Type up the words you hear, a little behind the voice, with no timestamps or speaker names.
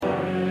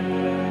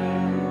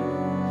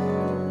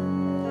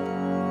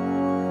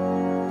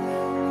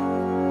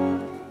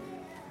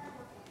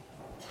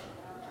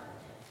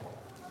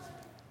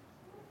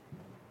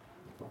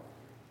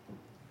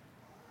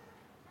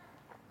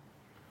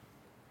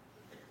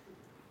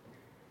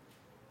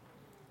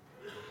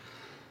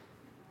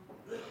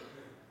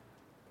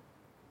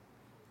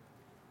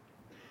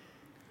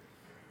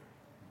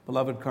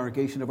Beloved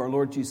congregation of our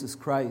Lord Jesus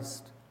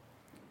Christ,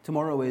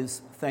 tomorrow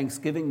is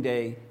Thanksgiving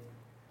Day.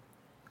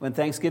 When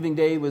Thanksgiving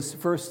Day was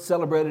first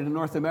celebrated in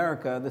North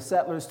America, the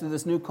settlers to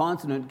this new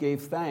continent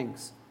gave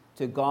thanks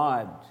to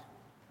God.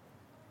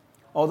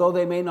 Although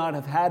they may not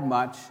have had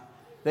much,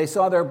 they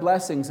saw their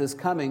blessings as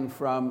coming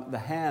from the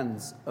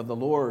hands of the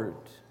Lord.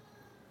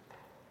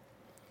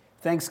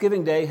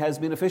 Thanksgiving Day has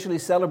been officially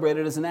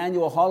celebrated as an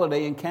annual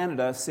holiday in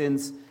Canada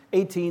since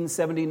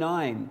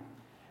 1879,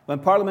 when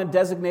Parliament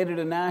designated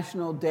a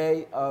national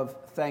day of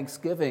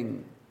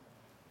Thanksgiving.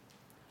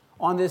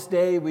 On this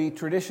day, we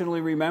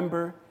traditionally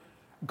remember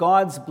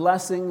God's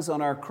blessings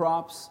on our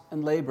crops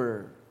and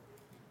labor.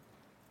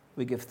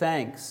 We give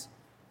thanks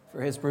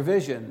for His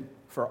provision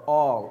for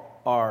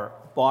all our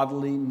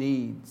bodily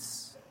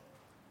needs.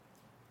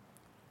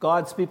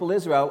 God's people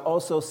Israel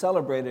also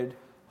celebrated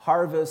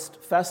harvest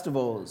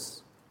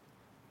festivals.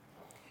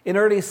 In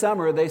early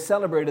summer, they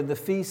celebrated the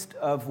Feast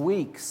of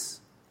Weeks.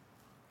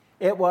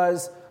 It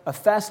was a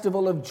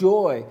festival of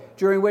joy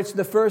during which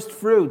the first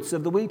fruits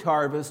of the wheat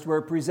harvest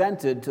were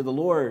presented to the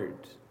Lord.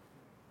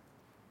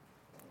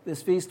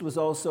 This feast was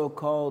also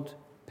called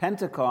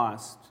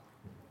Pentecost.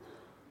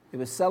 It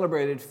was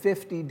celebrated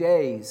 50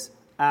 days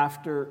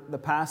after the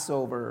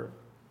Passover.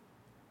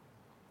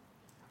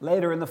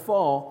 Later in the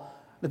fall,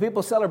 the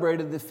people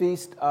celebrated the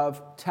Feast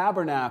of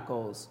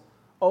Tabernacles,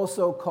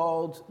 also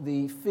called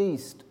the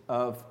Feast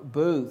of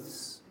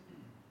Booths.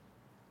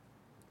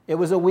 It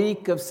was a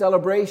week of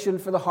celebration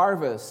for the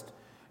harvest,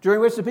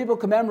 during which the people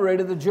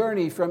commemorated the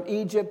journey from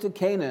Egypt to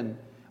Canaan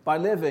by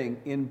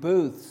living in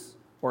booths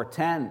or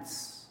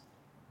tents.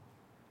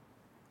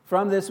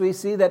 From this, we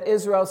see that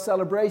Israel's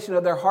celebration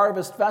of their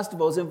harvest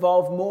festivals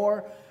involved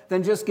more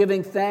than just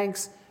giving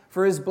thanks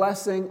for His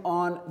blessing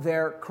on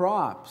their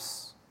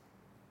crops.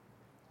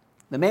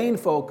 The main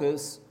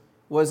focus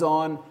was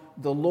on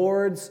the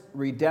Lord's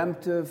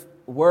redemptive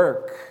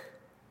work.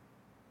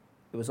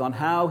 It was on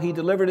how He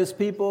delivered His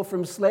people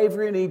from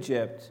slavery in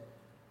Egypt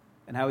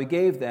and how He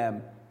gave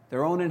them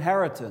their own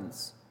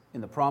inheritance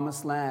in the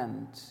Promised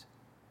Land.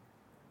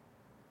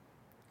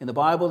 In the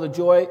Bible, the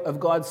joy of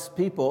God's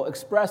people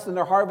expressed in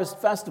their harvest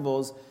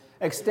festivals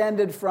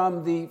extended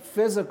from the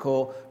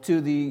physical to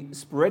the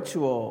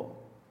spiritual.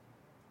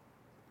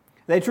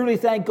 They truly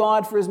thank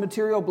God for His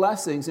material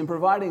blessings in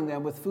providing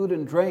them with food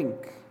and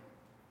drink.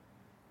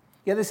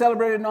 Yet they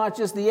celebrated not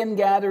just the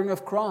ingathering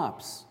of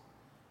crops,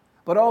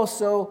 but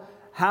also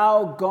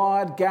how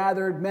God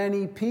gathered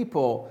many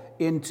people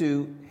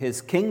into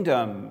His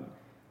kingdom.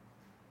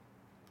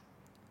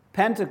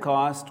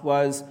 Pentecost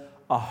was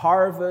a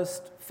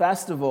harvest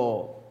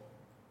festival.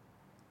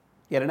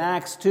 Yet in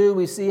Acts 2,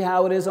 we see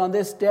how it is on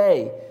this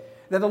day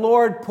that the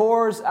Lord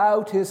pours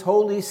out His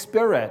Holy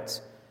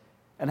Spirit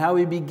and how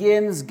He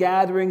begins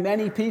gathering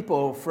many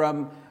people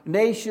from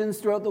nations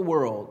throughout the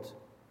world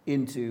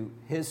into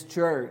His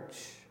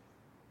church.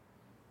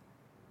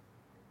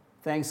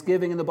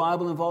 Thanksgiving in the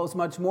Bible involves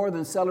much more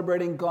than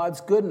celebrating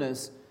God's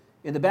goodness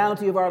in the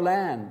bounty of our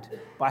land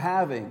by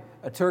having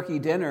a turkey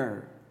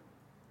dinner.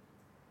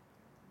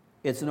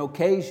 It's an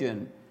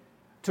occasion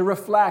to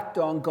reflect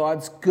on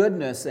God's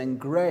goodness and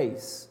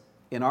grace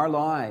in our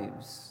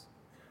lives.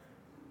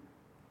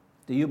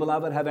 Do you,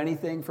 beloved, have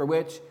anything for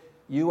which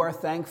you are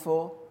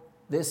thankful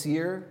this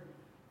year?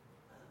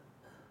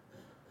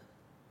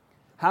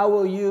 How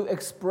will you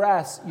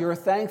express your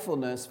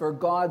thankfulness for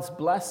God's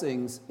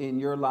blessings in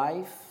your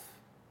life?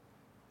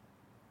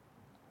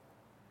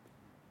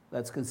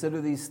 Let's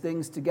consider these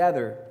things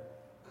together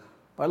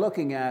by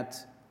looking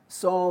at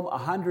Psalm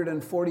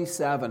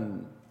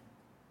 147.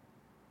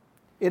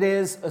 It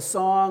is a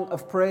song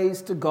of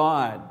praise to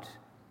God.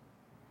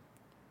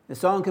 The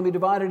song can be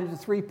divided into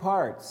three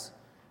parts.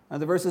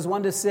 The verses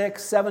 1 to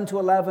 6, 7 to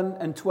 11,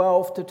 and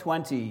 12 to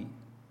 20.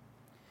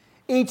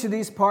 Each of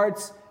these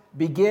parts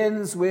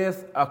begins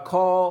with a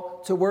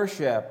call to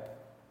worship.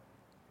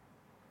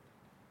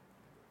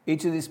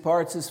 Each of these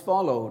parts is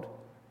followed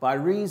by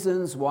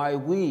reasons why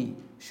we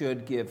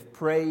should give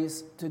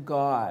praise to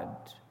God.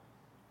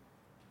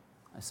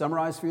 I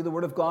summarize for you the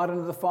Word of God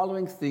under the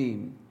following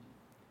theme.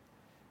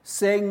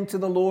 Sing to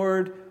the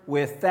Lord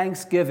with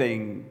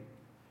thanksgiving.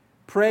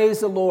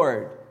 Praise the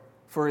Lord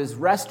for His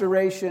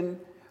restoration,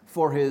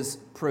 for His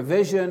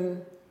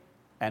provision,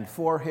 and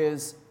for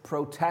His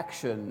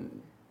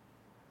protection.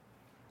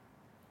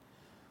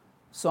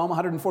 Psalm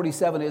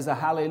 147 is a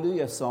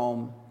hallelujah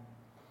psalm.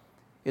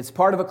 It's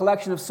part of a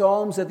collection of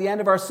psalms at the end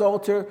of our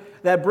Psalter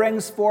that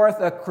brings forth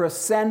a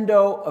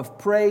crescendo of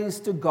praise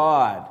to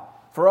God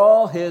for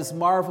all His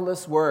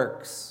marvelous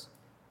works.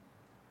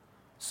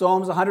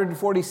 Psalms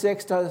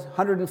 146 to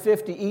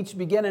 150 each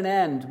begin and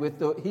end with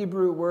the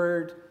Hebrew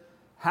word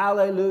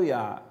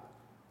hallelujah.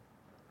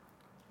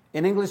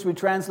 In English, we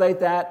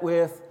translate that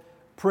with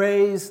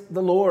praise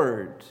the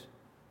Lord.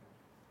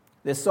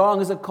 This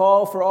song is a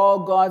call for all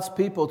God's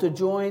people to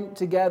join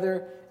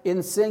together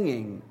in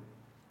singing,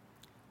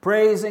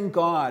 praising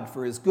God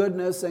for His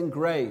goodness and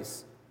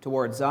grace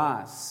towards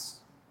us.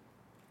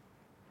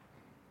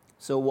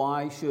 So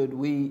why should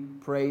we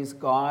praise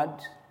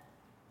God?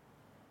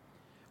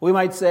 We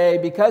might say,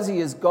 because he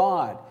is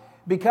God,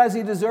 because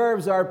he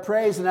deserves our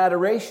praise and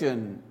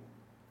adoration,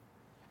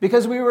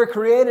 because we were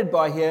created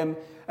by him,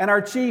 and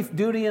our chief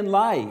duty in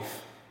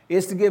life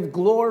is to give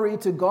glory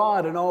to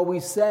God in all we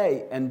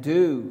say and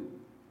do.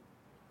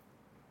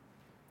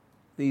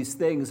 These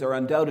things are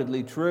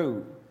undoubtedly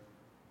true.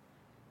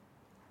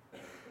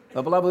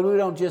 But beloved, we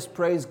don't just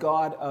praise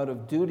God out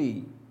of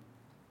duty.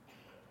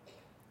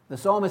 The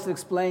psalmist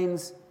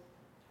explains,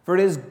 "For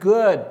it is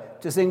good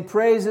to sing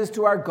praises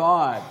to our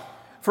God,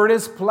 for it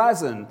is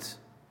pleasant,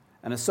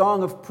 and a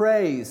song of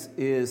praise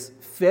is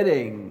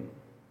fitting."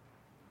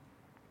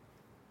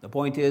 The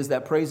point is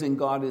that praising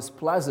God is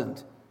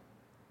pleasant.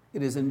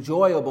 It is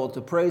enjoyable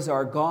to praise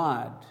our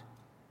God.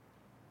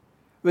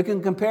 We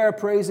can compare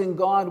praising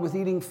God with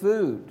eating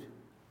food.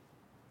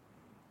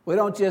 We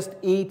don't just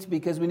eat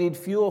because we need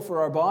fuel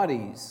for our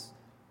bodies.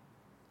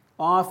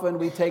 Often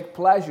we take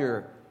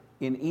pleasure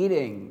in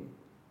eating.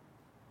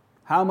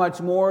 How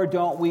much more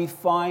don't we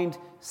find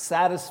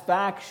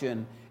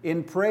satisfaction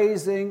in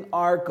praising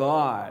our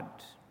God?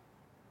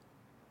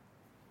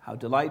 How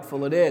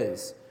delightful it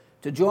is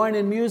to join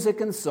in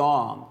music and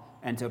song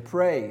and to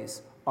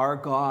praise our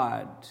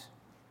God.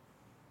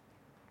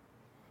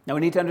 Now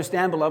we need to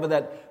understand, beloved,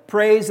 that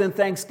praise and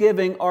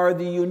thanksgiving are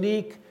the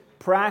unique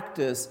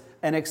practice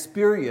and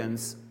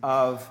experience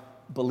of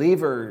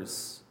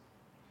believers.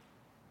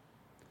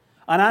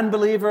 An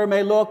unbeliever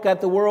may look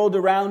at the world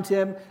around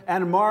him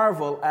and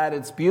marvel at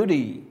its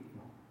beauty,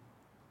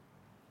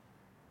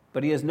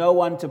 but he has no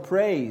one to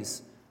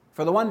praise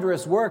for the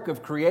wondrous work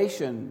of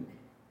creation.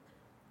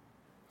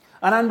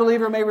 An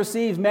unbeliever may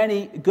receive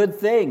many good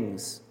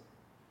things.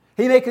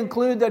 He may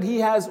conclude that he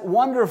has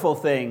wonderful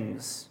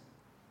things,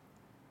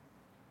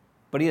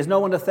 but he has no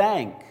one to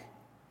thank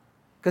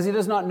because he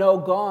does not know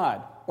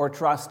God or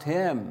trust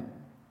him.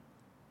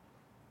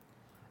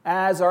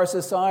 As our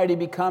society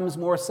becomes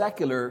more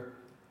secular,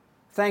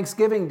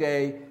 Thanksgiving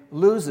Day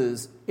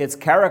loses its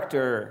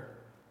character.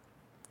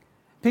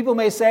 People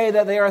may say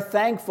that they are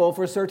thankful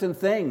for certain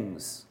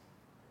things,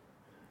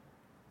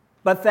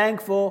 but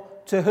thankful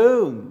to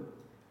whom?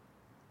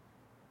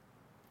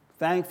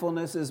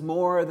 Thankfulness is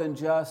more than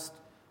just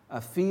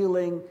a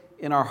feeling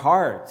in our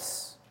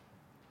hearts.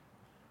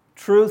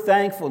 True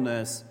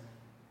thankfulness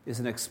is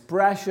an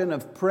expression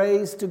of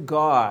praise to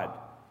God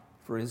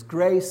for his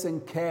grace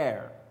and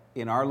care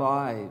in our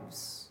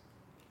lives.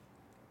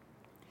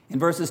 In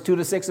verses 2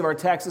 to 6 of our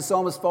text, the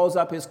psalmist follows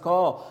up his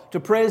call to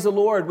praise the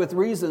Lord with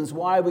reasons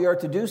why we are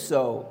to do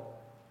so.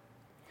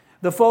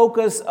 The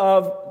focus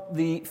of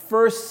the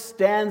first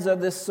stanza of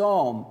this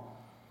psalm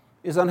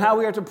is on how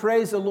we are to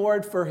praise the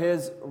Lord for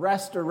his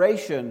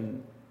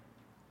restoration.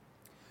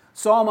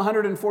 Psalm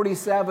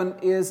 147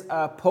 is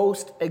a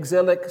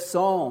post-exilic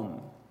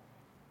psalm.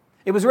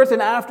 It was written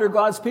after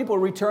God's people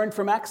returned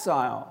from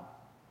exile.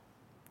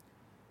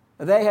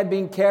 They had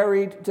been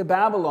carried to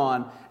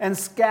Babylon and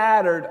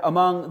scattered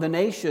among the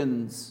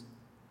nations.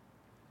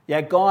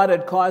 Yet God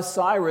had caused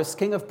Cyrus,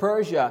 king of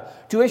Persia,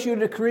 to issue a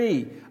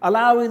decree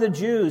allowing the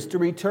Jews to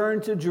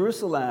return to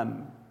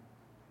Jerusalem.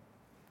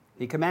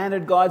 He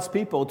commanded God's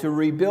people to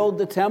rebuild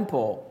the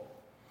temple.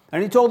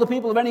 And he told the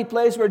people of any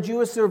place where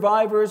Jewish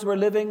survivors were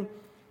living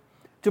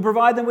to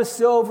provide them with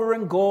silver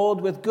and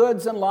gold, with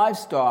goods and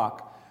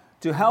livestock,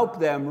 to help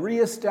them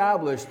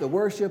reestablish the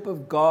worship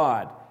of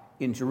God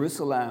in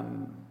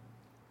Jerusalem.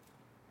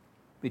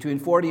 Between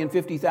 40 and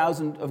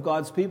 50,000 of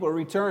God's people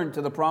returned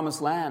to the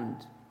promised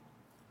land.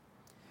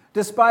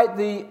 Despite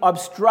the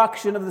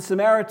obstruction of the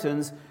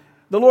Samaritans,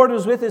 the Lord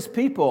was with his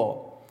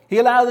people. He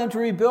allowed them to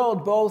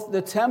rebuild both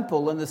the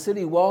temple and the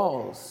city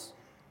walls.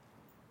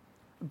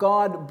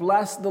 God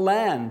blessed the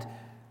land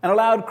and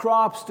allowed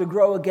crops to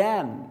grow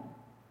again.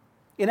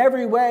 In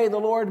every way, the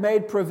Lord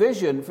made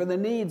provision for the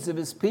needs of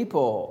his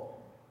people.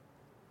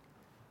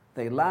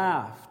 They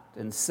laughed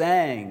and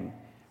sang.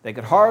 They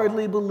could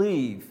hardly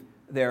believe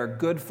their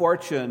good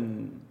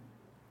fortune.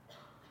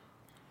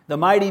 The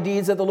mighty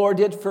deeds that the Lord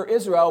did for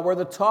Israel were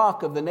the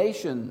talk of the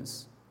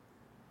nations.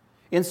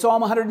 In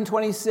Psalm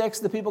 126,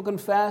 the people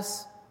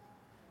confess,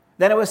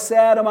 "Then it was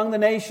said among the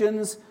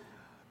nations,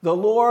 the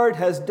Lord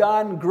has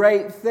done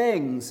great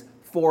things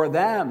for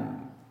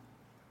them."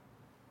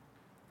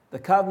 The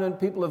covenant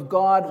people of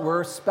God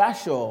were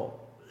special.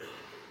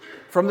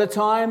 From the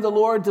time the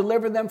Lord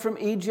delivered them from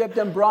Egypt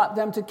and brought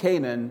them to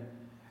Canaan,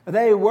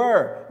 they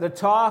were the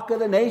talk of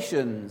the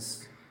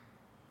nations.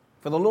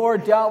 For the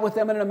Lord dealt with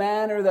them in a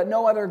manner that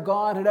no other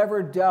God had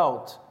ever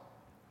dealt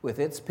with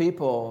its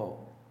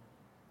people.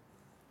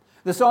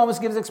 The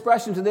psalmist gives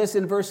expression to this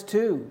in verse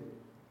 2.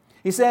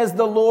 He says,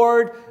 "The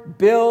Lord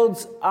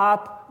builds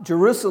up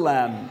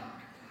Jerusalem.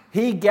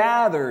 He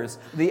gathers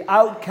the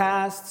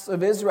outcasts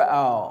of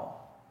Israel."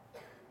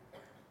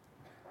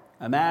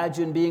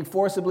 Imagine being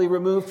forcibly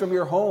removed from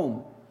your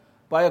home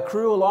by a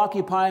cruel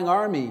occupying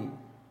army.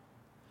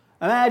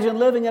 Imagine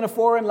living in a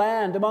foreign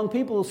land among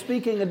people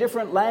speaking a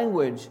different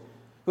language,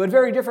 who had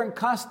very different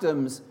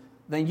customs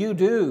than you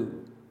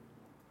do.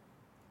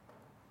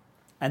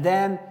 And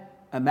then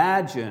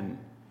imagine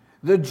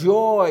the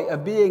joy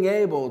of being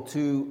able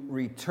to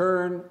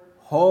return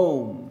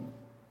home.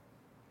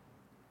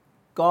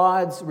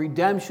 God's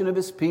redemption of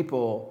his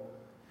people,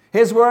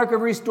 his work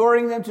of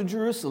restoring them to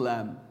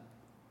Jerusalem,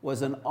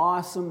 was an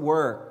awesome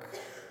work.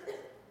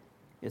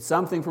 It's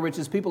something for which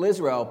his people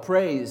Israel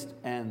praised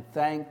and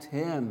thanked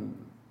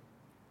him.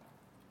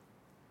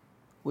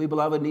 We,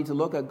 beloved, need to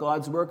look at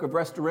God's work of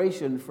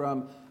restoration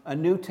from a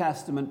New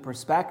Testament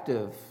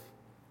perspective.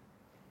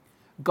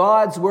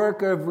 God's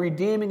work of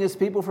redeeming his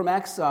people from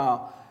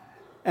exile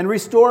and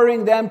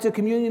restoring them to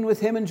communion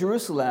with him in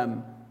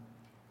Jerusalem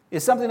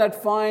is something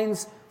that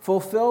finds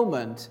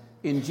fulfillment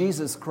in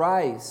Jesus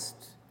Christ.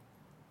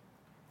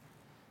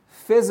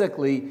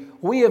 Physically,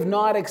 we have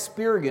not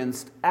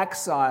experienced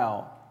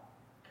exile,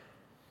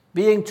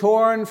 being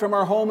torn from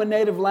our home and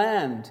native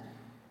land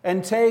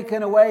and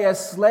taken away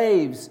as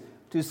slaves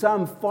to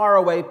some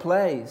faraway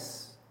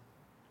place.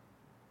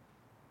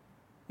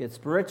 Yet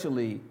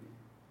spiritually,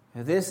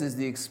 this is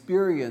the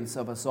experience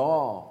of us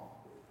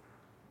all.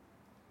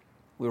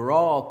 We were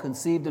all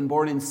conceived and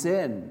born in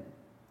sin.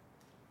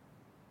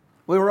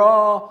 We were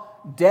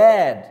all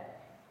dead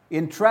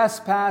in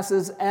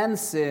trespasses and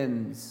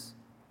sins.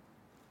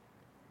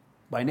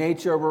 By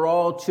nature, we're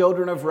all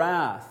children of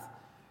wrath,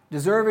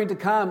 deserving to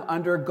come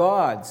under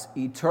God's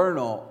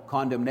eternal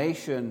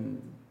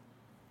condemnation.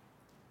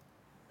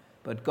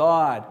 But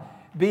God,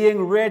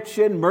 being rich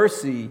in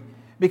mercy,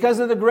 because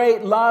of the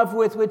great love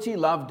with which he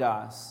loved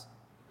us,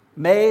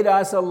 made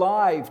us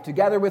alive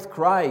together with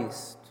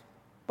Christ.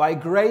 By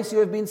grace you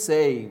have been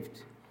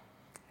saved,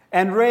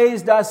 and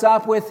raised us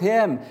up with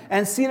him,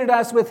 and seated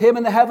us with him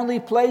in the heavenly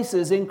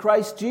places in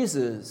Christ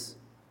Jesus,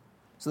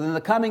 so that in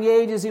the coming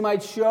ages he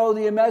might show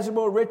the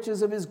immeasurable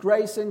riches of his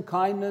grace and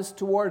kindness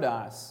toward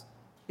us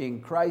in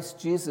Christ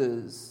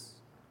Jesus.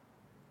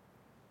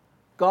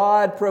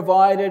 God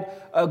provided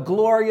a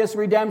glorious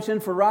redemption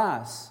for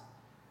us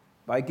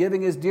by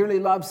giving his dearly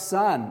loved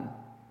Son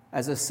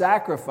as a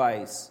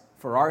sacrifice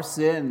for our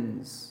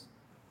sins.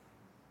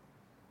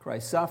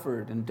 Christ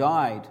suffered and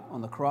died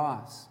on the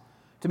cross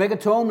to make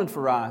atonement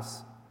for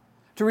us,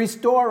 to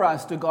restore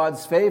us to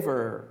God's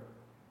favor,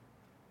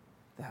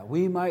 that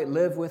we might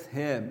live with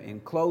him in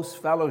close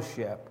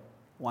fellowship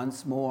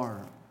once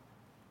more.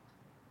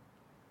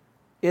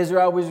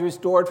 Israel was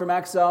restored from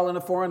exile in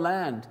a foreign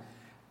land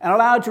and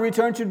allowed to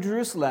return to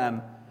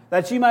Jerusalem,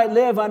 that she might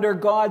live under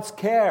God's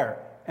care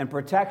and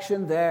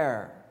protection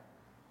there.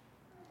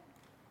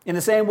 In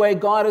the same way,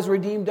 God has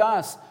redeemed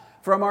us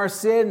from our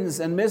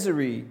sins and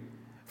misery,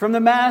 from the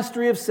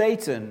mastery of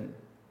Satan,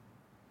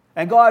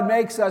 and God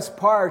makes us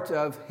part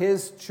of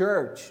his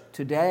church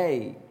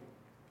today.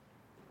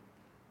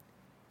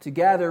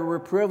 Together, we're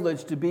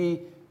privileged to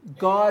be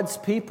God's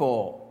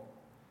people,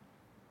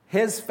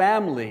 his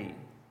family.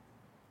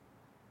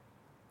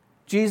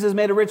 Jesus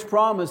made a rich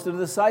promise to the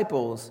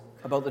disciples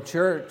about the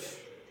church.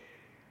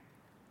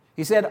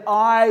 He said,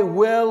 I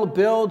will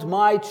build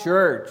my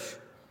church,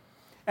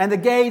 and the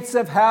gates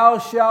of hell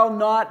shall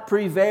not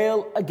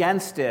prevail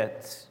against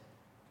it.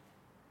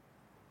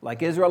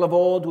 Like Israel of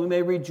old, we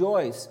may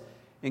rejoice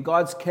in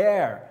God's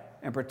care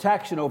and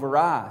protection over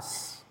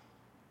us.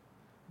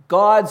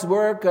 God's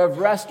work of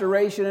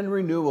restoration and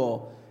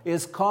renewal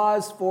is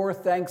cause for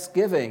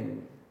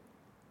thanksgiving.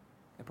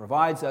 It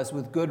provides us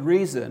with good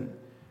reason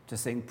to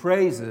sing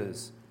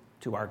praises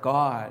to our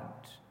God.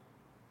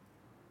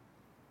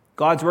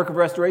 God's work of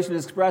restoration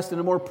is expressed in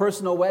a more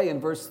personal way in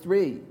verse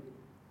 3.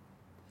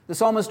 The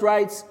psalmist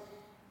writes,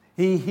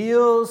 he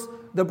heals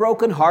the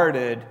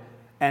brokenhearted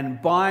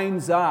and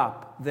binds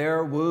up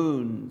their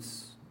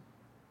wounds.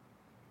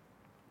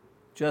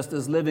 Just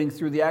as living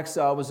through the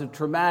exile was a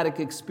traumatic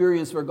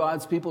experience for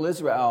God's people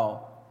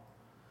Israel,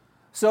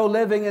 so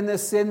living in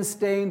this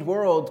sin-stained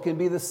world can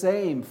be the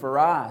same for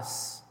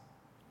us.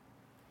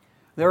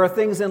 There are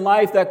things in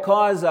life that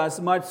cause us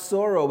much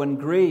sorrow and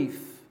grief.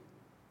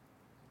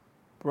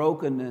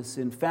 Brokenness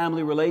in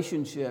family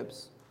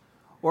relationships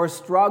or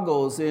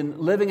struggles in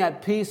living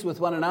at peace with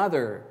one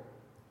another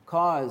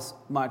cause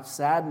much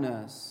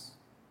sadness.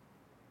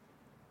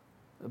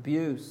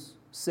 Abuse,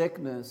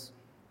 sickness,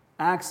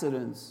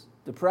 accidents,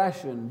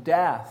 depression,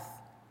 death.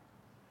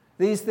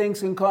 These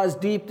things can cause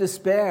deep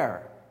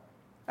despair,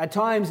 at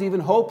times even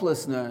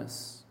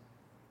hopelessness.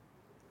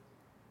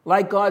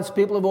 Like God's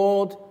people of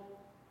old,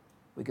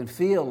 we can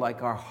feel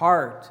like our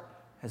heart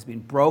has been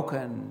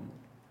broken.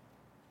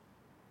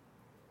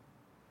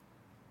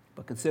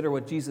 But consider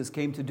what Jesus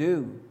came to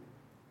do.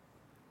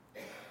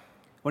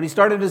 When he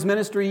started his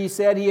ministry, he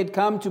said he had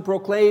come to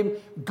proclaim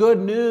good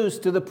news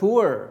to the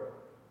poor,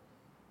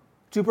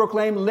 to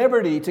proclaim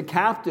liberty to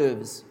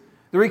captives,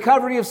 the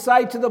recovery of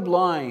sight to the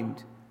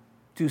blind,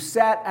 to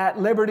set at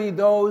liberty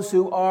those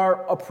who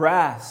are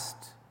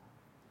oppressed.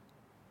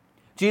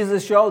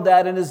 Jesus showed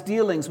that in his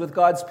dealings with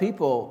God's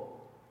people.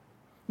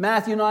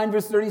 Matthew 9,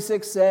 verse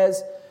 36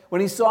 says,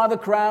 when he saw the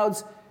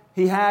crowds,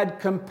 he had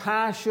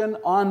compassion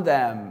on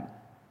them,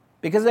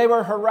 because they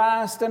were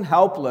harassed and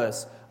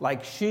helpless,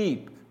 like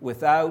sheep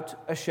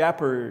without a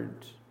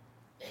shepherd.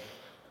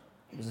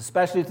 It was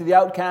especially to the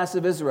outcasts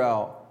of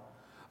Israel,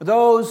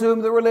 those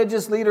whom the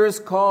religious leaders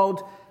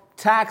called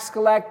tax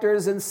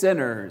collectors and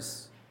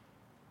sinners,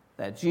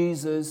 that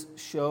Jesus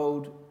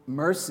showed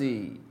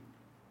mercy.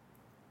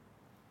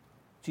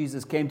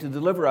 Jesus came to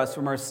deliver us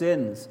from our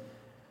sins,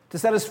 to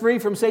set us free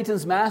from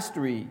Satan's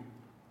mastery.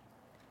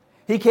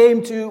 He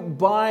came to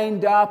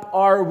bind up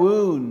our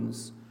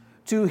wounds,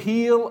 to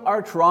heal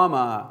our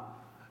trauma,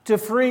 to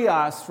free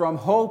us from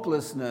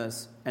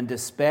hopelessness and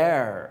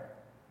despair,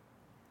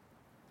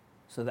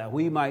 so that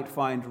we might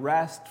find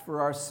rest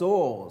for our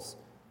souls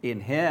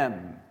in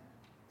Him,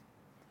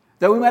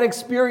 that we might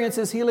experience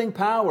His healing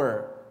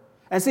power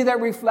and see that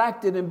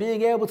reflected in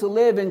being able to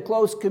live in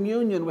close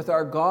communion with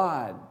our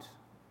God.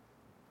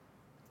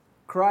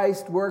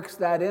 Christ works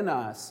that in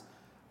us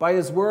by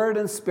His Word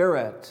and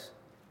Spirit.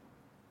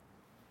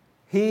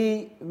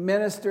 He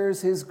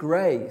ministers His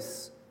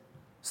grace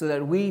so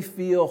that we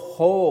feel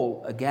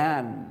whole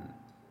again.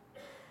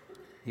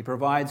 He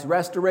provides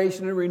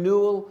restoration and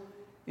renewal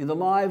in the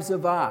lives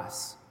of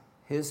us,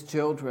 His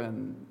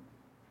children.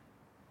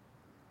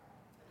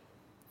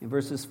 In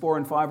verses 4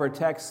 and 5, our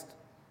text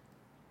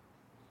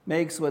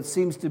makes what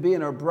seems to be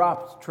an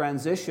abrupt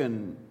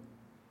transition.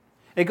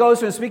 It goes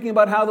from speaking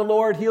about how the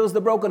Lord heals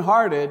the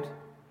brokenhearted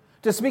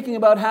to speaking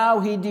about how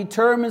He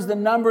determines the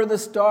number of the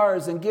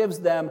stars and gives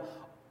them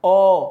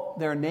all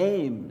their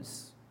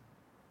names.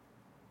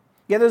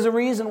 Yet there's a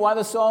reason why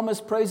the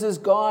psalmist praises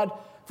God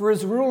for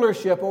His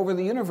rulership over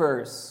the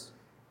universe.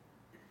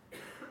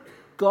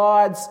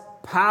 God's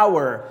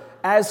power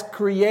as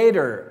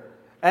creator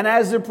and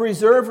as the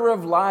preserver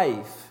of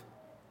life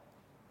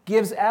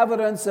gives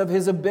evidence of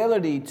His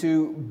ability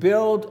to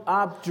build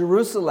up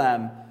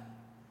Jerusalem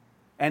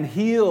and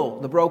heal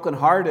the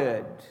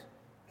brokenhearted.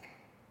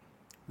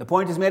 The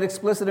point is made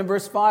explicit in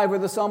verse 5, where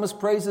the psalmist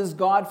praises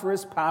God for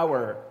His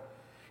power.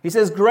 He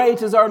says,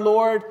 "Great is our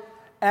Lord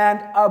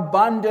and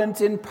abundant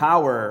in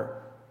power.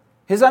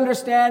 His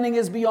understanding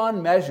is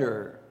beyond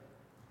measure."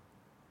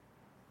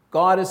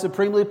 God is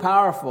supremely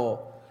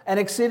powerful and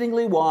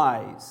exceedingly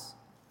wise.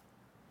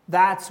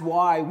 That's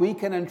why we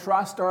can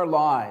entrust our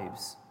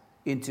lives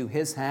into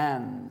His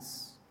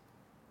hands.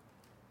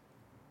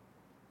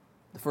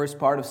 The first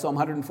part of Psalm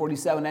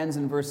 147 ends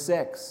in verse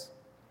 6.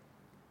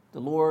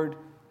 The Lord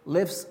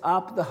lifts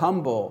up the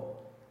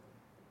humble.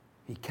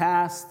 He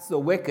casts the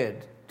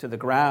wicked to the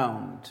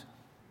ground.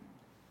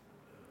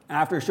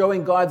 After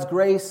showing God's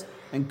grace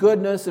and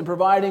goodness and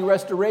providing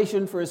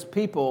restoration for His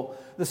people,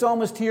 the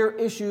psalmist here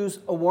issues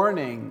a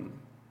warning.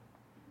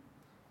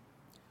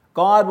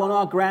 God will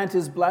not grant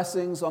His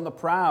blessings on the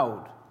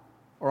proud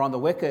or on the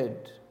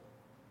wicked.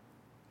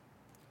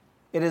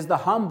 It is the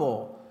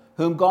humble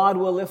whom God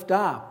will lift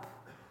up.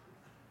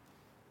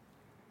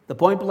 The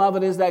point,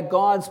 beloved, is that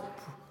God's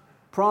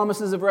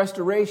promises of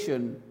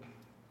restoration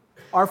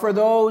are for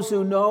those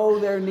who know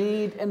their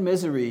need and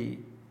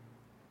misery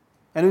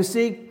and who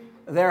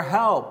seek their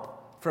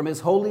help from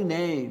His holy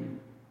name.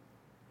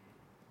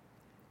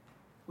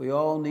 We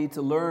all need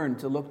to learn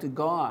to look to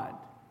God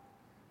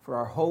for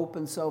our hope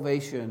and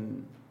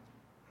salvation.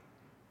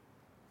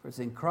 For it's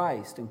in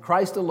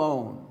Christ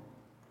alone,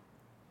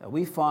 that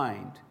we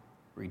find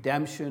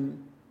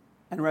redemption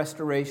and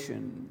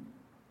restoration.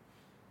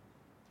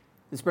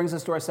 This brings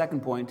us to our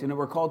second point, and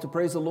we're called to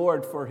praise the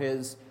Lord for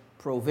His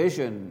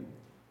provision.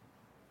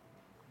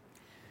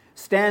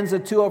 Stanza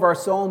 2 of our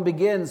psalm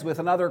begins with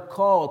another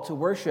call to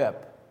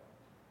worship.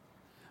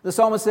 The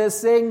psalmist says,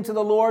 "Sing to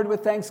the Lord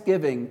with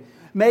thanksgiving.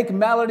 Make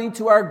melody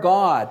to our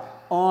God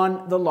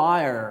on the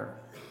lyre."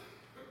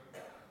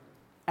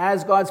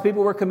 As God's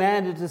people were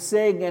commanded to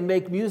sing and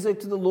make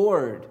music to the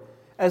Lord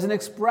as an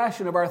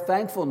expression of our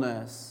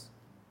thankfulness.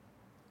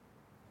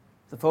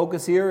 The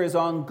focus here is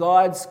on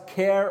God's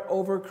care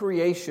over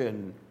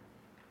creation,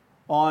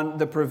 on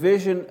the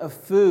provision of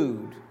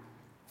food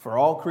for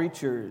all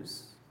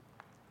creatures.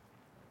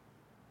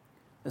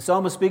 The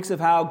psalmist speaks of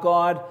how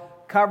God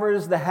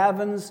covers the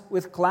heavens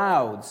with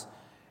clouds.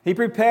 He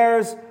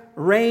prepares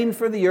rain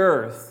for the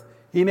earth.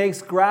 He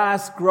makes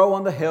grass grow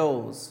on the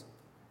hills.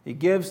 He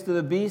gives to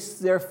the beasts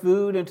their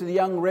food and to the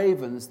young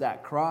ravens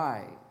that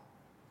cry.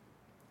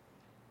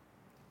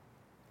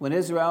 When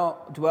Israel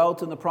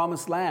dwelt in the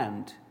promised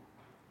land,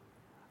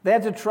 they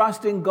had to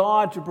trust in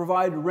God to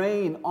provide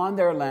rain on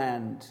their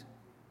land.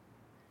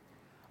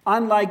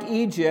 Unlike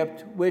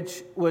Egypt,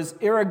 which was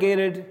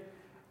irrigated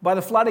by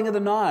the flooding of the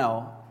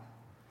Nile,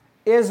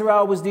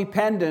 Israel was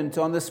dependent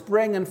on the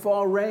spring and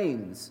fall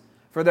rains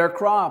for their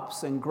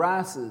crops and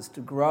grasses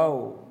to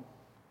grow.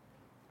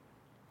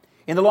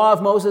 In the law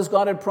of Moses,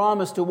 God had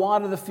promised to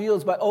water the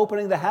fields by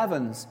opening the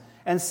heavens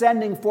and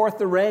sending forth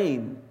the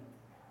rain.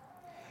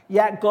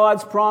 Yet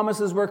God's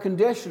promises were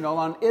conditional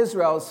on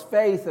Israel's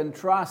faith and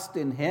trust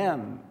in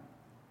Him.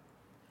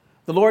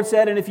 The Lord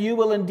said, "And if you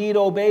will indeed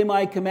obey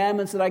my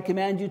commandments that I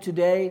command you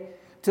today,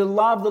 to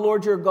love the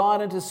Lord your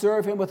God and to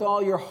serve Him with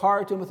all your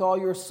heart and with all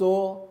your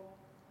soul,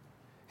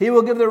 He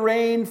will give the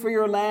rain for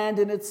your land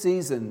in its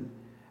season,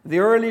 the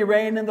early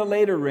rain and the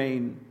later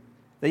rain,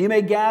 that you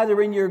may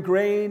gather in your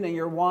grain and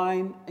your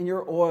wine and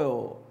your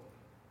oil.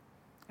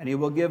 And He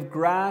will give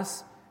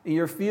grass in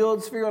your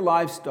fields for your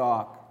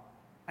livestock,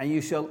 and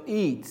you shall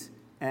eat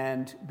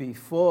and be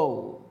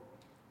full.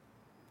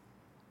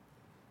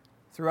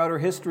 Throughout her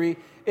history,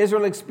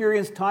 Israel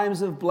experienced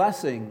times of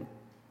blessing,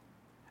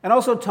 and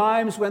also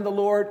times when the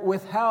Lord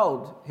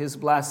withheld his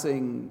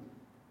blessing.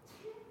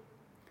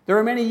 There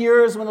were many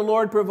years when the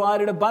Lord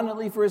provided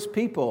abundantly for his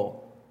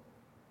people.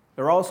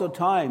 There are also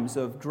times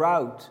of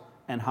drought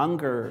and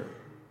hunger.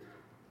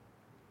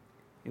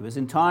 It was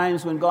in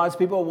times when God's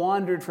people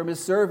wandered from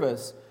his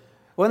service,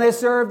 when they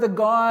served the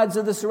gods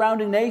of the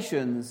surrounding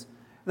nations,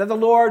 that the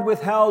Lord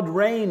withheld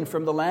rain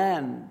from the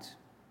land.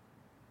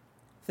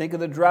 Think of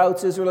the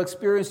droughts Israel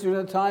experienced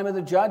during the time of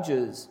the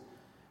judges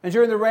and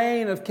during the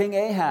reign of King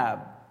Ahab.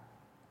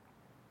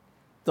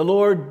 The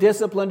Lord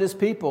disciplined his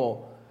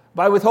people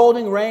by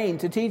withholding rain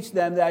to teach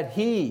them that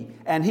he,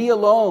 and he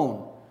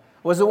alone,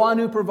 was the one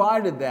who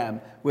provided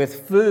them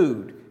with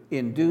food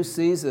in due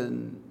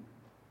season.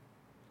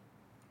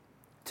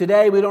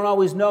 Today, we don't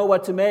always know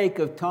what to make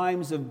of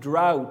times of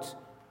drought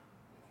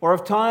or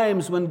of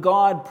times when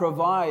God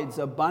provides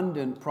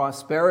abundant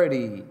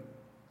prosperity.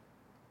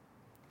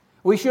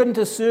 We shouldn't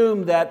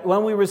assume that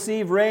when we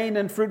receive rain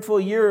and fruitful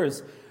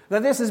years,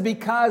 that this is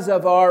because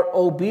of our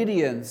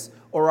obedience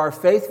or our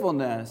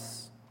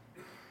faithfulness.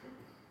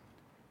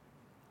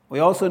 We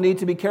also need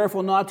to be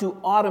careful not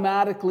to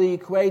automatically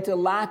equate a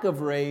lack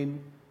of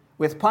rain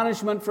with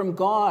punishment from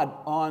God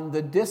on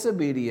the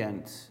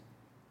disobedient.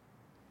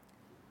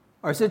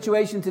 Our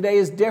situation today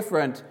is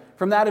different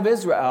from that of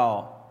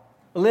Israel,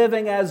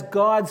 living as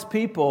God's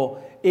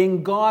people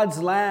in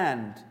God's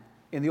land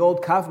in the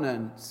Old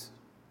Covenant.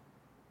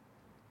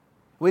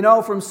 We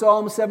know from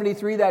Psalm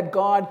 73 that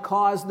God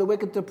caused the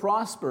wicked to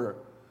prosper,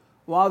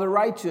 while the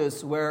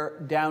righteous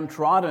were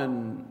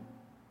downtrodden.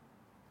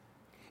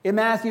 In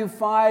Matthew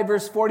 5,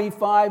 verse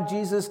 45,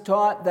 Jesus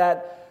taught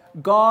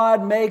that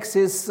God makes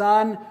his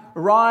sun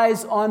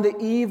rise on the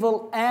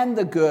evil and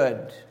the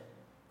good,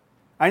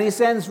 and he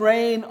sends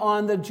rain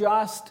on the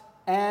just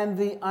and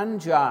the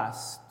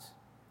unjust.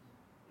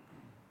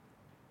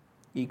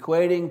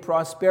 Equating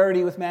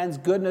prosperity with man's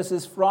goodness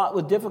is fraught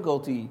with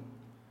difficulty,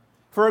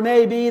 for it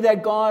may be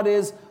that God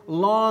is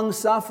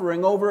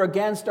long-suffering over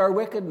against our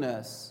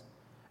wickedness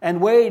and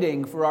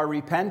waiting for our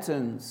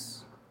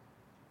repentance.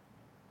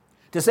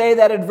 To say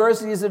that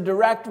adversity is a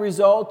direct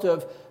result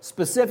of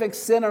specific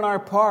sin on our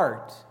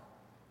part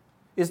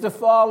is to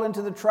fall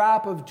into the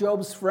trap of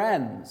Job's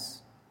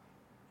friends.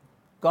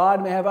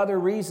 God may have other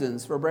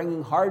reasons for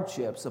bringing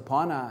hardships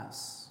upon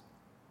us.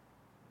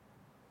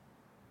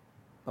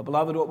 But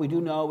beloved, what we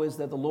do know is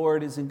that the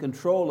Lord is in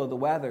control of the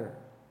weather,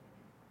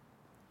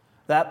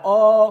 that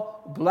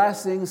all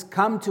blessings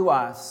come to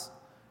us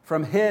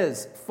from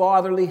his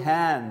fatherly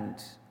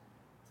hand.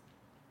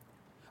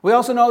 We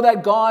also know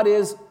that God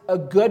is a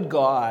good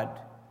God.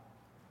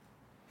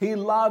 He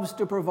loves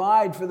to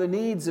provide for the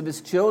needs of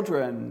his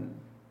children.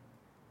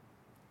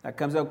 That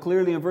comes out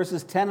clearly in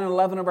verses 10 and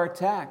 11 of our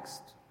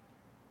text.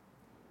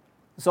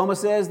 The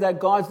psalmist says that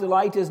God's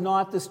delight is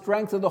not the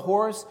strength of the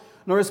horse,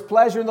 nor his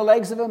pleasure in the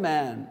legs of a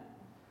man,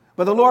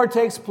 but the Lord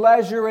takes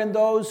pleasure in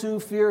those who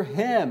fear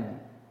him,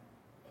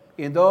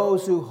 in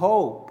those who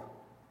hope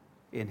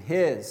in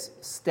his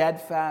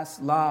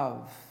steadfast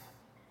love.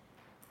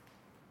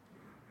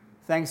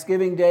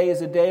 Thanksgiving Day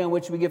is a day on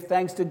which we give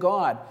thanks to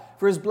God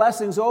for his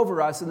blessings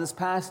over us in this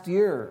past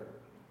year.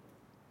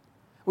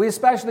 We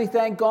especially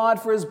thank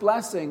God for his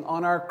blessing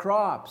on our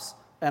crops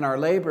and our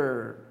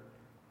labor,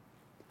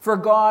 for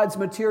God's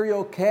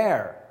material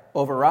care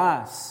over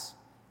us,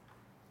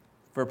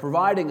 for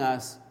providing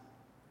us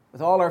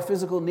with all our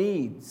physical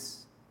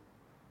needs.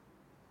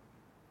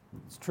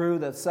 It's true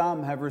that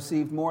some have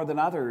received more than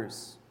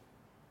others,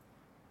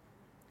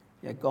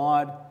 yet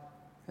God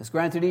has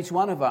granted each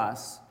one of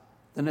us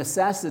the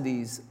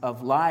necessities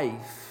of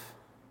life.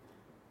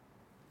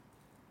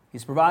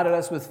 He's provided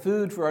us with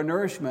food for our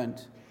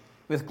nourishment,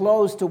 with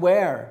clothes to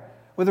wear,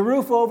 with a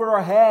roof over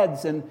our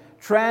heads, and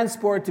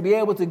transport to be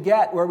able to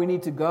get where we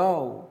need to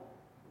go.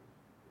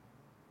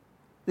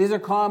 These are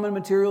common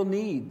material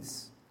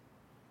needs.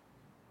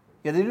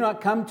 Yet they do not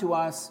come to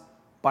us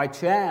by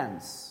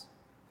chance.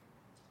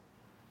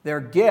 They're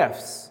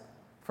gifts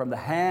from the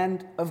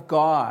hand of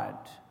God.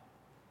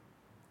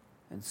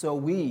 And so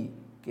we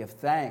give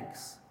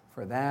thanks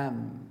for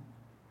them.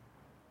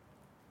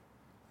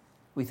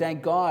 We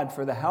thank God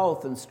for the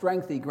health and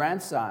strength he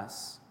grants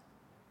us.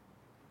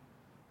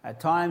 At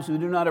times, we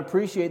do not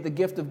appreciate the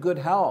gift of good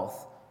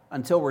health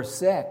until we're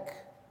sick.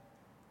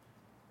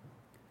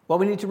 What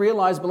we need to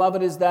realize,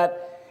 beloved, is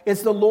that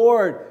it's the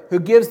Lord who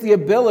gives the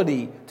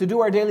ability to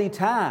do our daily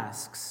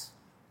tasks.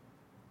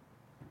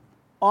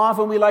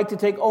 Often we like to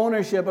take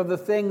ownership of the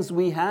things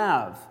we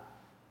have.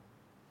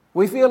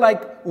 We feel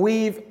like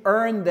we've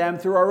earned them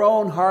through our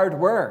own hard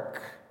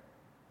work.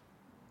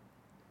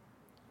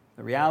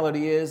 The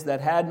reality is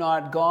that had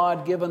not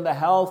God given the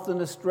health and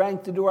the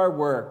strength to do our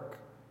work,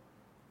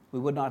 we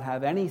would not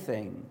have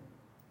anything.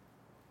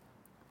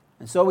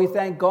 And so we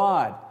thank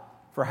God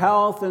for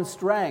health and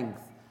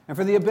strength and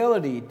for the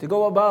ability to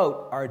go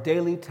about our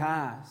daily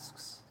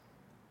tasks.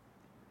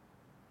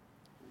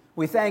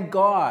 We thank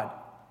God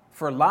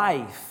for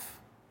life.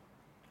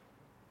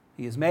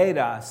 He has made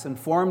us and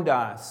formed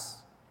us.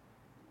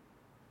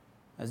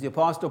 As the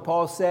Apostle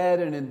Paul said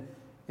in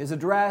his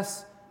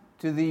address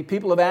to the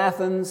people of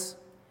Athens,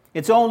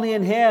 it's only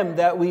in Him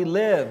that we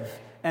live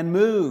and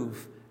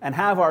move and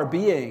have our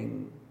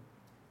being.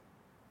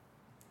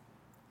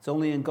 It's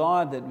only in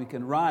God that we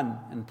can run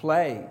and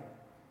play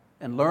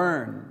and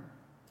learn.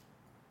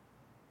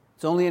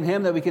 It's only in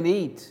Him that we can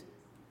eat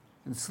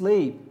and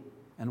sleep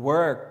and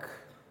work.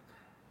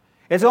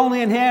 It's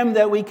only in Him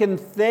that we can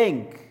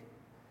think,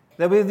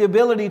 that we have the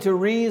ability to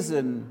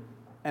reason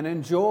and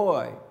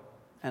enjoy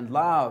and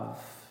love.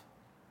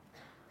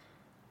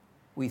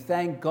 We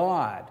thank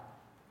God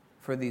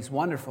for these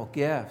wonderful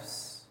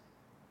gifts.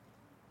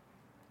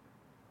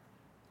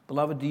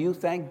 Beloved, do you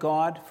thank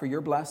God for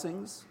your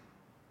blessings?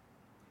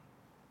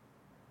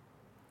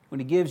 When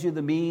He gives you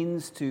the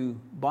means to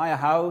buy a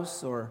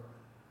house or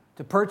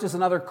to purchase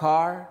another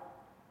car?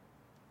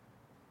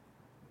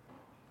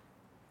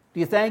 Do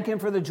you thank Him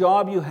for the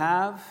job you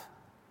have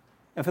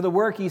and for the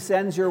work He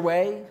sends your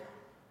way?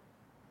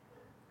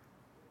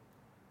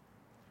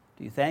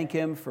 Do you thank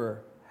Him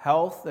for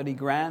health that He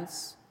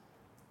grants,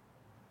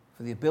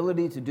 for the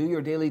ability to do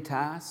your daily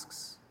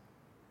tasks?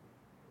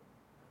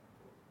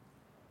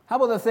 How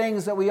about the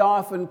things that we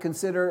often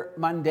consider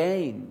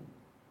mundane?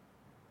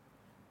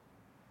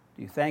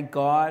 Do you thank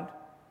God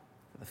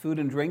for the food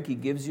and drink He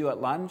gives you at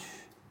lunch?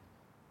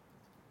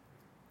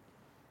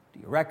 Do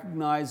you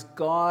recognize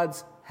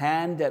God's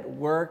hand at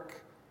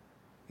work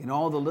in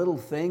all the little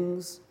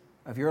things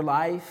of your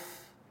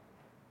life?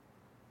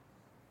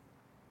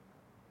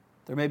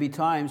 There may be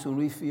times when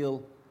we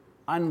feel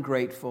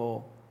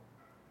ungrateful.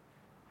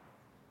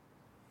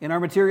 In our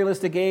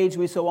materialistic age,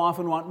 we so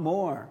often want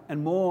more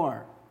and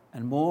more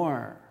and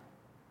more.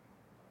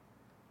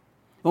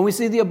 When we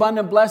see the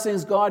abundant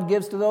blessings God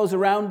gives to those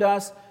around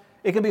us,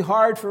 it can be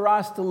hard for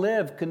us to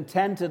live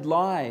contented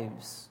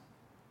lives.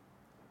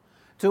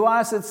 To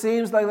us, it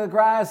seems like the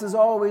grass is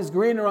always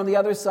greener on the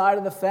other side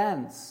of the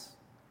fence.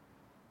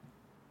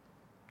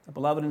 But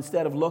beloved,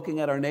 instead of looking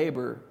at our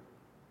neighbor,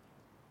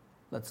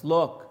 let's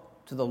look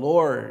to the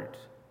Lord.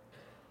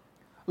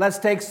 Let's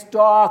take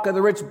stock of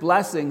the rich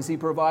blessings He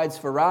provides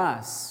for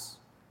us.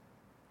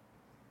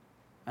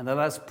 And let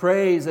us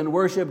praise and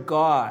worship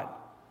God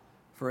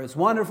for His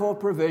wonderful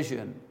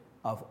provision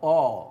of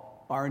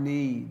all our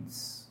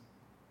needs.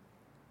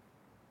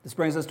 This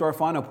brings us to our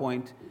final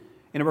point,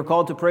 and we're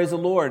called to praise the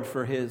Lord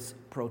for His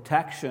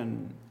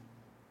protection.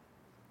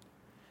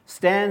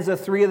 Stanza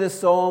 3 of this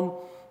psalm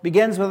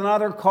begins with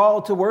another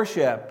call to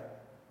worship.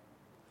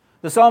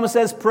 The psalmist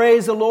says,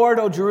 "Praise the Lord,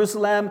 O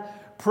Jerusalem.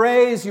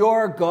 Praise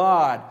your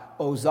God,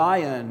 O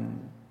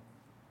Zion."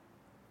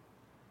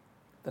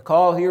 The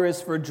call here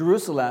is for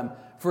Jerusalem,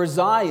 for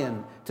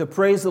Zion, to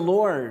praise the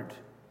Lord.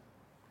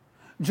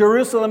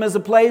 Jerusalem is a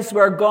place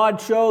where God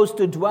chose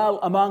to dwell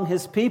among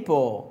His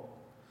people.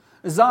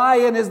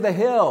 Zion is the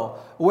hill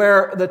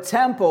where the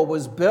temple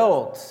was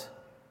built.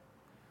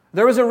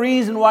 There was a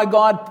reason why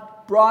God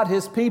brought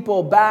His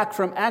people back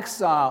from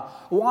exile,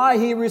 why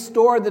He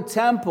restored the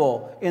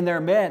temple in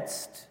their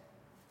midst.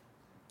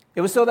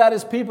 It was so that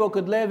His people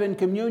could live in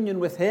communion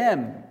with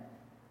Him.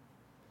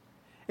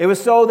 It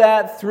was so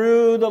that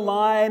through the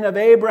line of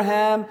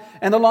Abraham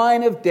and the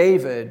line of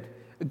David,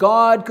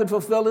 God could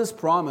fulfill His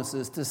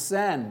promises to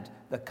send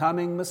the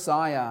coming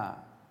Messiah.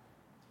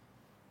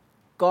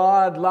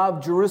 God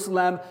loved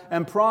Jerusalem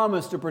and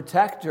promised to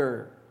protect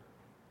her.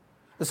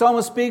 The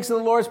psalmist speaks of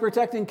the Lord's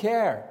protecting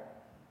care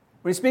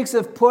when he speaks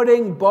of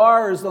putting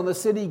bars on the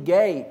city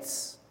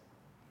gates.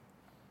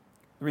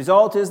 The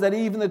result is that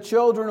even the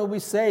children will be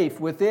safe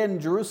within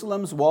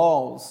Jerusalem's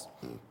walls.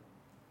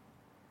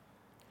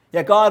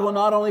 Yet God will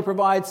not only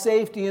provide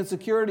safety and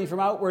security from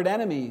outward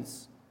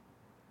enemies,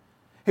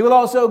 He will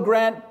also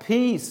grant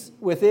peace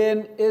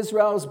within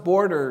Israel's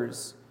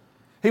borders.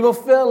 He will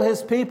fill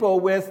His people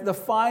with the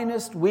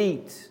finest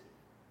wheat.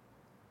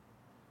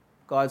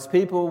 God's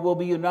people will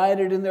be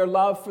united in their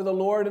love for the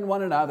Lord and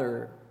one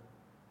another.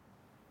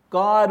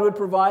 God would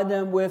provide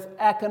them with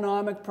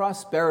economic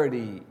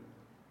prosperity.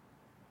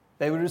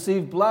 They would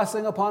receive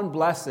blessing upon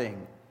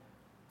blessing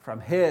from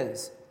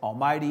His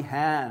almighty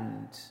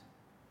hand.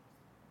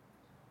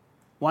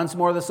 Once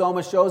more, the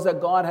psalmist shows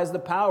that God has the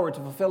power to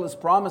fulfill His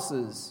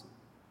promises.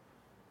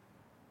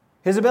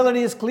 His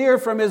ability is clear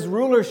from His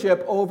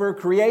rulership over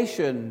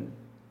creation.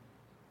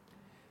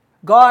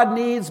 God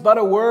needs but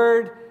a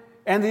word,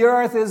 and the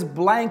earth is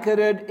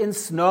blanketed in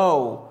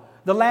snow,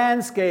 the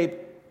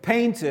landscape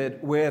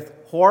painted with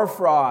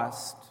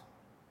hoarfrost.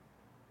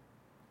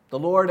 The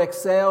Lord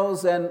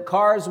exhales and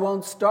cars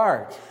won't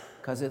start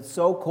because it's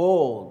so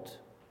cold.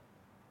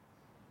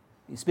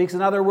 He speaks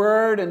another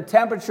word and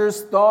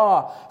temperatures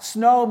thaw,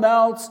 snow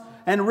melts,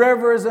 and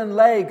rivers and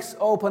lakes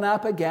open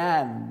up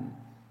again.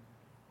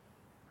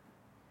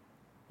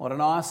 What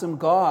an awesome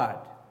God,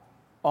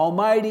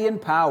 almighty in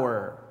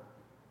power.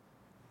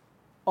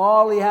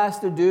 All He has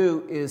to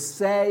do is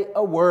say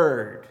a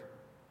word,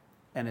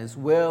 and His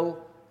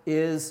will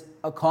is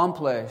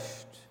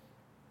accomplished.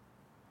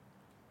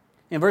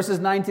 In verses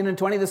 19 and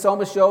 20, the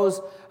psalmist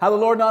shows how the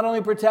Lord not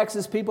only protects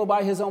his people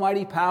by his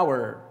almighty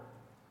power,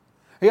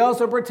 he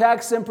also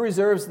protects and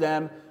preserves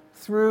them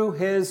through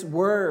his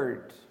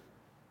word.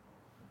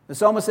 The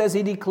psalmist says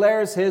he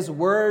declares his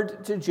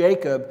word to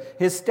Jacob,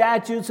 his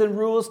statutes and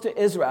rules to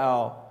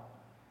Israel.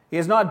 He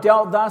has not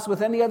dealt thus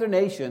with any other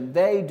nation.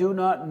 They do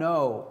not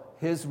know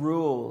his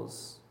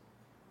rules.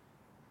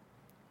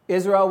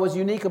 Israel was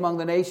unique among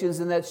the nations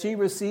in that she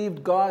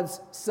received God's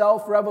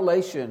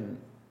self-revelation.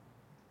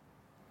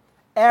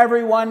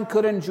 Everyone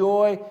could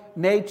enjoy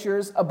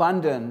nature's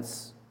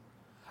abundance.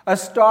 A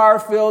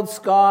star-filled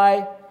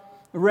sky,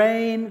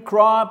 rain,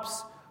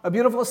 crops, a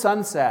beautiful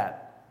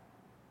sunset.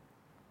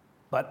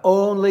 But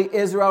only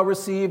Israel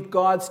received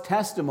God's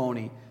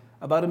testimony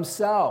about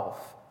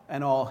himself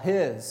and all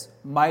his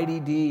mighty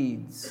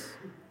deeds.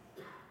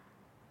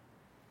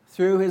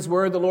 Through his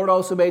word, the Lord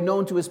also made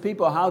known to his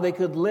people how they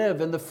could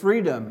live in the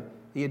freedom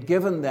he had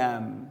given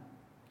them.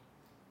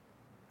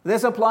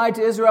 This applied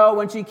to Israel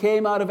when she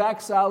came out of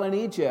exile in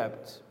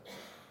Egypt.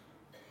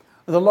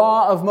 The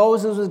law of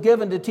Moses was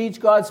given to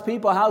teach God's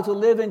people how to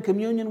live in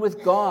communion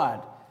with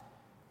God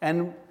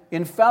and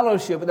in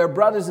fellowship with their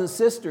brothers and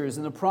sisters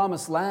in the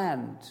promised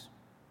land.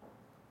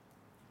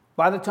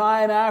 By the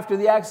time after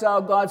the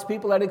exile, God's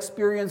people had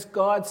experienced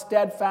God's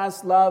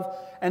steadfast love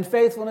and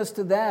faithfulness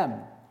to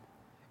them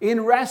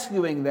in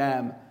rescuing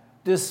them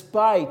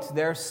despite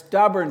their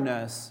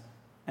stubbornness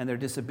and their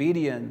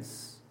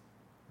disobedience.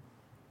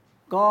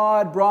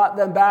 God brought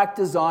them back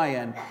to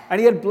Zion, and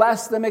he had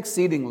blessed them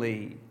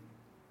exceedingly.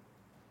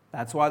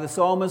 That's why the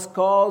psalmist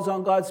calls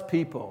on God's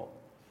people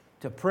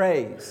to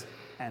praise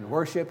and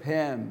worship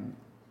him.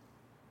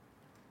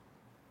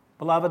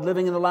 Beloved,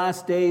 living in the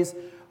last days,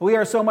 we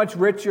are so much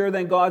richer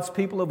than God's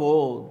people of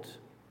old.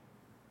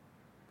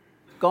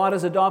 God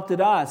has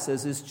adopted us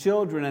as his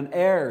children and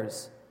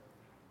heirs.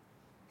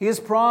 He has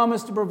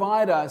promised to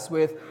provide us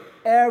with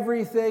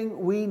everything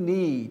we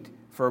need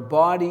for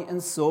body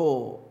and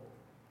soul.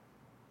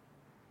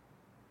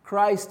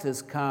 Christ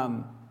has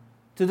come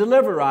to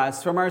deliver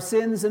us from our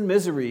sins and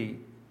misery,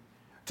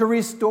 to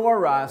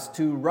restore us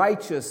to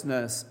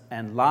righteousness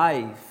and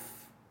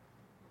life.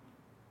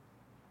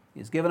 He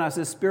has given us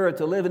his Spirit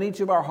to live in each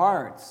of our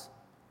hearts,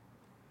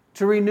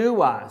 to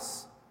renew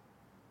us,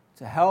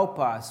 to help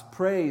us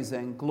praise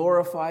and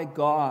glorify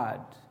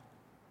God.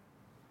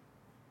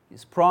 He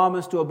has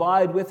promised to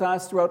abide with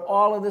us throughout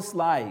all of this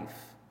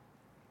life,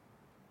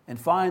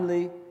 and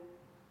finally,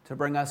 to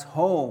bring us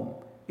home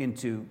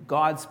into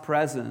God's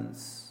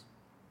presence.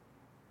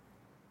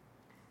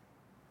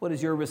 What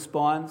is your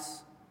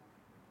response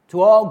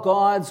to all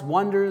God's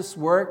wondrous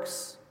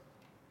works,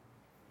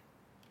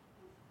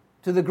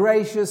 to the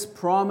gracious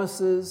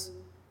promises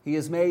he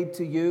has made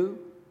to you?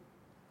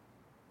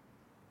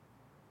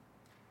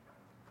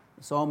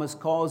 The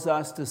psalmist calls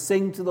us to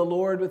sing to the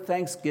Lord with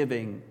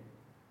thanksgiving,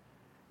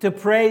 to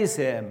praise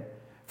him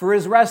for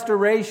his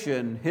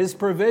restoration, his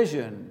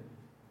provision,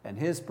 and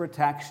his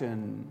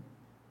protection.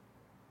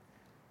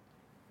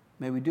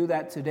 May we do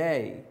that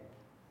today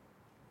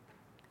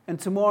and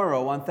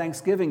tomorrow on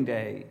Thanksgiving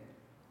Day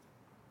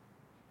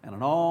and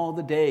on all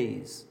the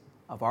days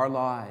of our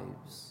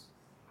lives.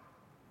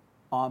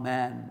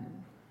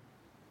 Amen.